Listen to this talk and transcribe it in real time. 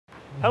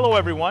Hello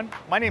everyone,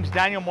 my name is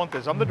Daniel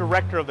Montes. I'm the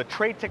director of the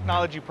Trade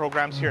Technology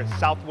programs here at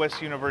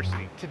Southwest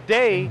University.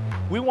 Today,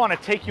 we want to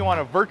take you on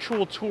a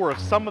virtual tour of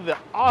some of the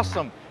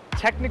awesome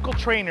technical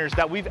trainers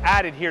that we've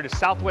added here to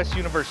Southwest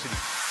University.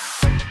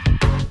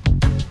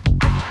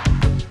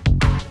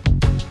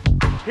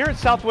 Here at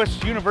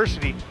Southwest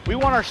University, we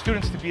want our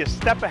students to be a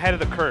step ahead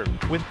of the curve.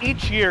 With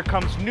each year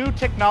comes new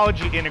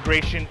technology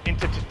integration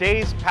into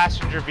today's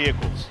passenger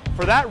vehicles.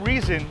 For that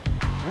reason,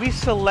 we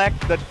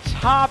select the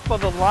top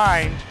of the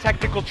line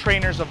technical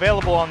trainers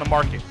available on the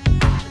market.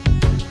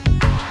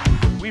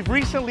 We've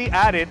recently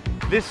added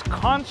this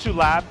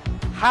Consulab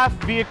half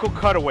vehicle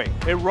cutaway.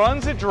 It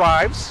runs, it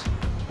drives.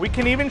 We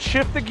can even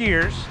shift the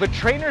gears. The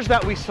trainers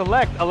that we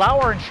select allow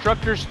our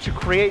instructors to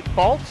create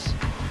faults,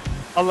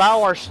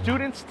 allow our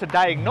students to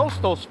diagnose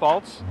those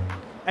faults,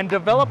 and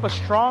develop a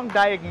strong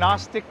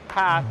diagnostic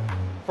path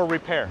for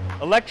repair.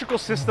 Electrical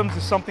systems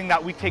is something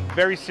that we take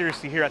very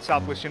seriously here at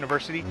Southwest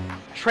University.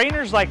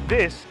 Trainers like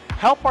this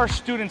help our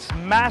students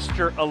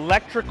master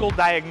electrical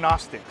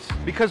diagnostics,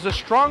 because the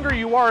stronger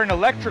you are in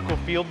electrical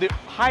field, the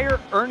higher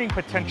earning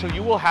potential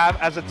you will have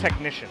as a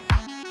technician.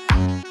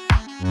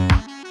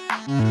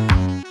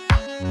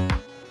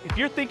 If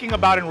you're thinking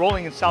about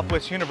enrolling in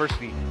Southwest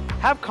University,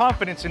 have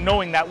confidence in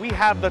knowing that we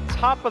have the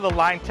top of the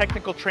line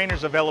technical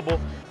trainers available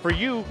for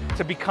you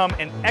to become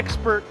an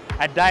expert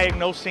at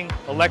diagnosing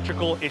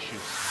electrical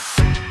issues.